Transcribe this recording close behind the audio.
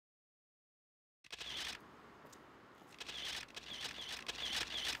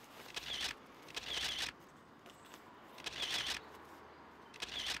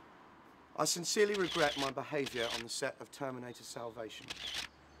I sincerely regret my behaviour on the set of Terminator Salvation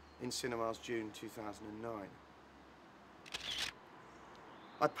in cinemas June 2009.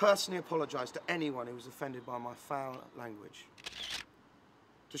 I personally apologise to anyone who was offended by my foul language.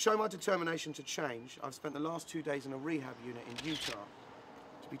 To show my determination to change, I've spent the last 2 days in a rehab unit in Utah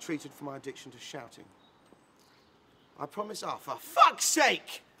to be treated for my addiction to shouting. I promise, for fuck's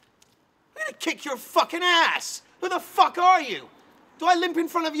sake! I'm gonna kick your fucking ass! Who the fuck are you? Do I limp in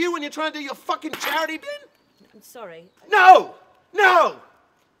front of you when you're trying to do your fucking charity bin? I'm sorry. No! No!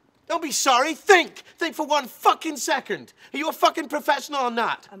 Don't be sorry. Think! Think for 1 fucking second. Are you a fucking professional or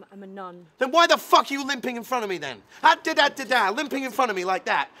not? I'm a nun. Then why the fuck are you limping in front of me then? Limping in front of me like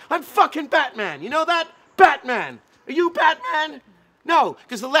that. I'm fucking Batman. You know that? Batman. Are you Batman? No,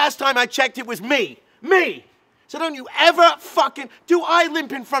 because the last time I checked it was me. Me! So don't you ever fucking... Do I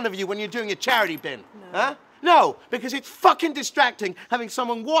limp in front of you when you're doing a charity bin? No. Huh? No, because it's fucking distracting having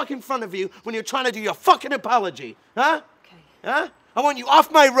someone walk in front of you when you're trying to do your fucking apology. Huh? Okay. Huh? I want you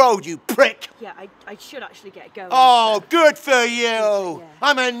off my road, you prick! Yeah, I should actually get going. Oh, good for you! Yeah.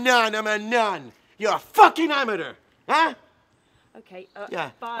 I'm a nun. You're a fucking amateur. Huh? Okay,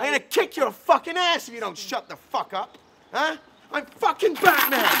 Yeah. bye. I'm gonna kick your fucking ass if you don't shut the fuck up. Huh? I'm fucking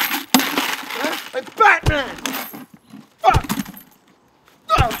Batman! Huh? I'm Batman! Fuck!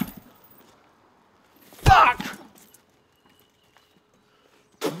 Fuck! Fuck!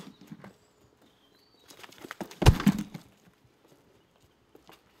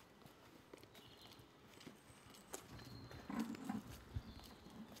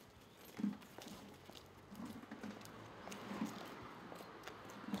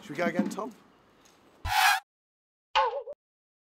 Should we go again, Tom?